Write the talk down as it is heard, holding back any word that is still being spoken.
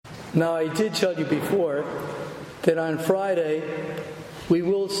Now, I did tell you before that on Friday we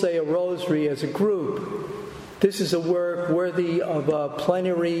will say a rosary as a group. This is a work worthy of a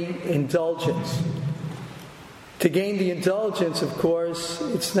plenary indulgence. To gain the indulgence, of course,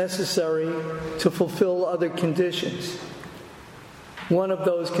 it's necessary to fulfill other conditions. One of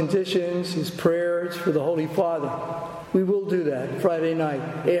those conditions is prayers for the Holy Father. We will do that Friday night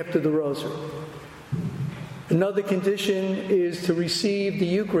after the rosary. Another condition is to receive the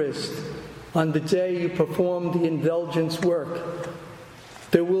Eucharist on the day you perform the indulgence work.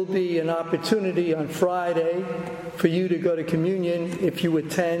 There will be an opportunity on Friday for you to go to communion if you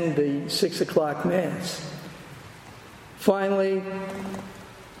attend the 6 o'clock Mass. Finally,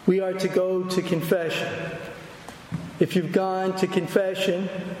 we are to go to confession. If you've gone to confession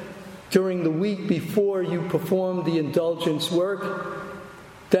during the week before you perform the indulgence work,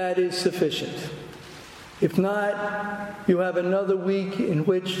 that is sufficient. If not, you have another week in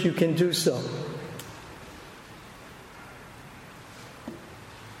which you can do so.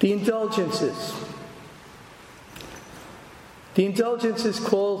 The Indulgences. The Indulgences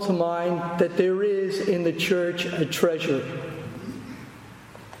call to mind that there is in the Church a treasury.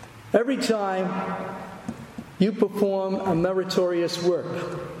 Every time you perform a meritorious work,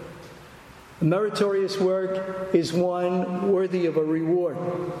 a meritorious work is one worthy of a reward.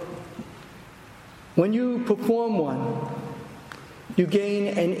 When you perform one, you gain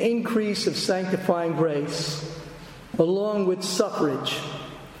an increase of sanctifying grace along with suffrage.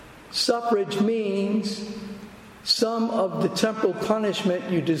 Suffrage means some of the temporal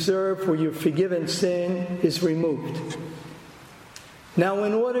punishment you deserve for your forgiven sin is removed. Now,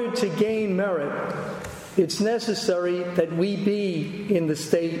 in order to gain merit, it's necessary that we be in the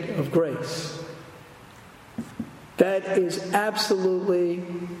state of grace. That is absolutely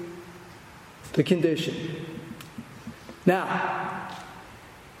the condition. Now,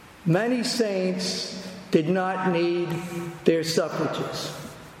 many saints did not need their suffrages.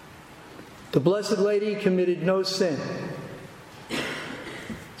 The Blessed Lady committed no sin.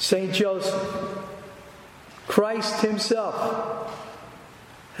 Saint Joseph, Christ himself,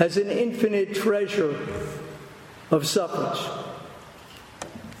 has an infinite treasure of suffrage.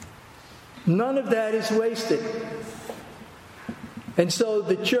 None of that is wasted. And so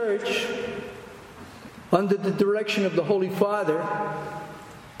the Church, under the direction of the Holy Father,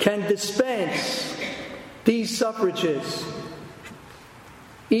 can dispense these suffrages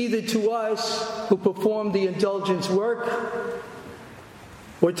either to us who perform the indulgence work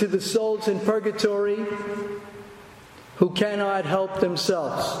or to the souls in purgatory who cannot help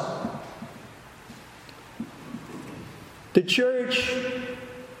themselves. The Church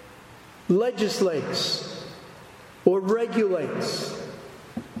legislates or regulates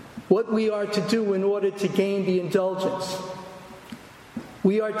what we are to do in order to gain the indulgence.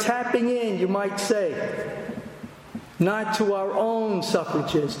 We are tapping in, you might say, not to our own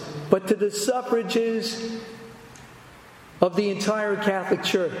suffrages, but to the suffrages of the entire Catholic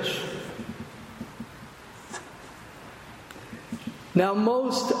Church. Now,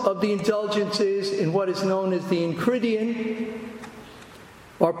 most of the indulgences in what is known as the Enchiridion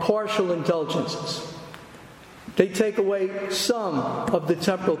are partial indulgences. They take away some of the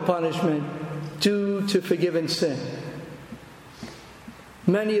temporal punishment due to forgiven sin.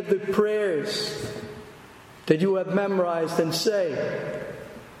 Many of the prayers that you have memorized and say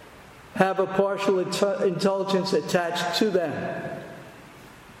have a partial indulgence attached to them.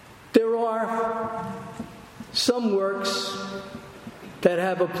 There are some works that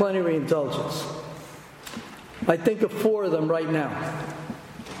have a plenary indulgence. I think of 4 of them right now.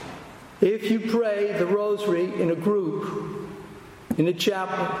 If you pray the rosary in a group, in a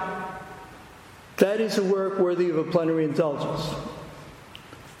chapel, that is a work worthy of a plenary indulgence.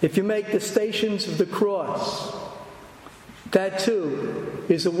 If you make the Stations of the Cross, that too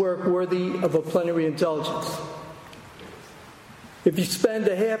is a work worthy of a plenary indulgence. If you spend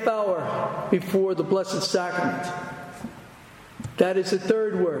a half hour before the Blessed Sacrament, that is a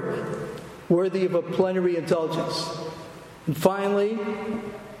third work worthy of a plenary indulgence. And finally,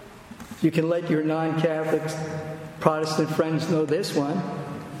 you can let your non-Catholic Protestant friends know this one.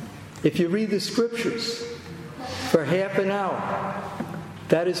 If you read the Scriptures for half an hour,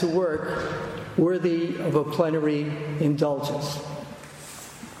 that is a work worthy of a plenary indulgence.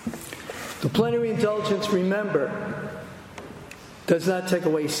 The plenary indulgence, remember, does not take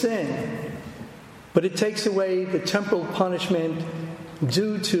away sin, but it takes away the temporal punishment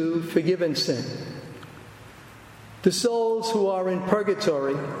due to forgiven sin. The souls who are in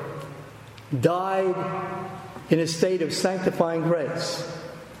purgatory died in a state of sanctifying grace.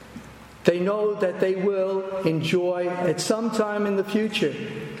 They know that they will enjoy at some time in the future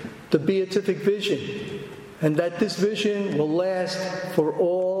the beatific vision, and that this vision will last for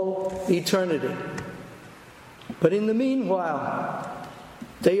all eternity. But in the meanwhile,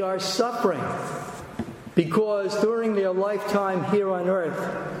 they are suffering because during their lifetime here on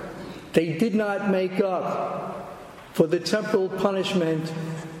earth, they did not make up for the temporal punishment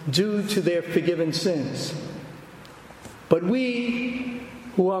due to their forgiven sins. But we,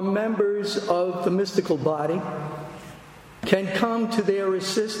 who are members of the mystical body, can come to their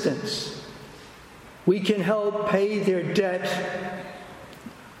assistance. We can help pay their debt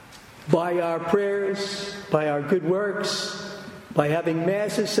by our prayers, by our good works, by having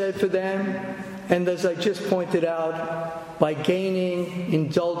masses said for them, and as I just pointed out, by gaining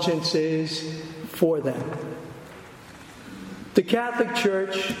indulgences for them. The Catholic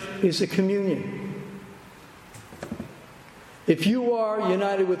Church is a communion. If you are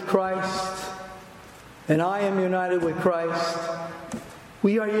united with Christ, and I am united with Christ,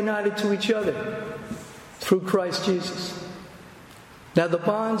 we are united to each other through Christ Jesus. Now, the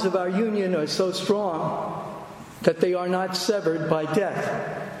bonds of our union are so strong that they are not severed by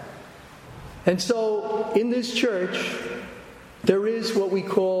death. And so, in this church, there is what we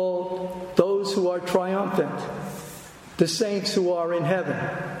call those who are triumphant, the saints who are in heaven,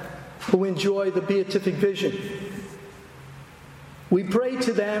 who enjoy the beatific vision. We pray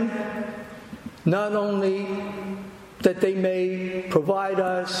to them not only that they may provide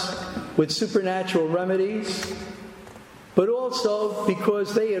us with supernatural remedies, but also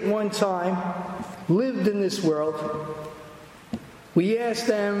because they at one time lived in this world. We ask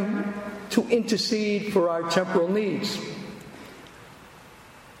them to intercede for our temporal needs.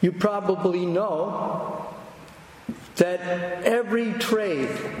 You probably know that every trade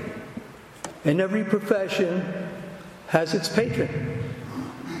and every profession has its patron.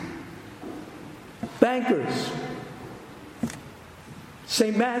 Bankers,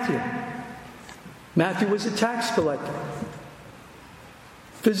 St. Matthew. Matthew was a tax collector.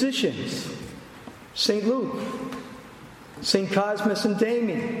 Physicians, St. Luke, St. Cosmas and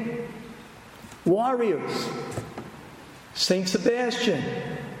Damian. Warriors, St. Sebastian,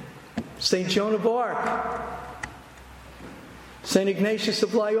 St. Joan of Arc, St. Ignatius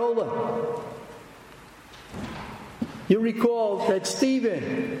of Loyola. You recall that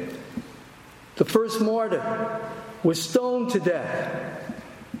Stephen, the first martyr, was stoned to death.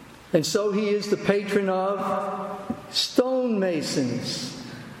 And so he is the patron of stonemasons.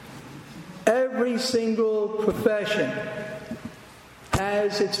 Every single profession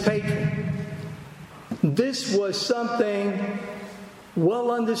has its patron. This was something well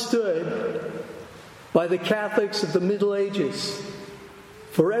understood by the Catholics of the Middle Ages.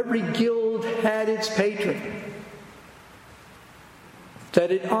 For every guild had its patron that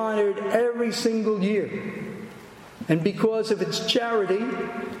it honored every single year. And because of its charity,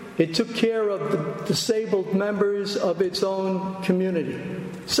 it took care of the disabled members of its own community.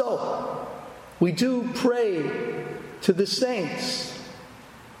 So, we do pray to the saints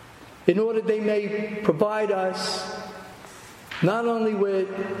in order they may provide us not only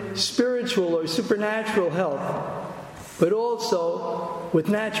with spiritual or supernatural help, but also with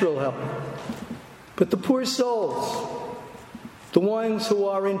natural help. But the poor souls, the ones who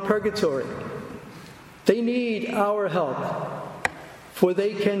are in purgatory, they need our help, for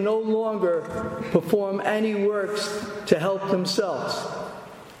they can no longer perform any works to help themselves.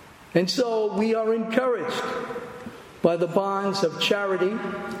 And so we are encouraged by the bonds of charity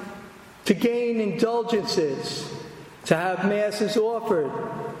to gain indulgences, to have masses offered,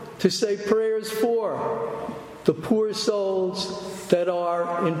 to say prayers for the poor souls that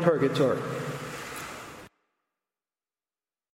are in purgatory.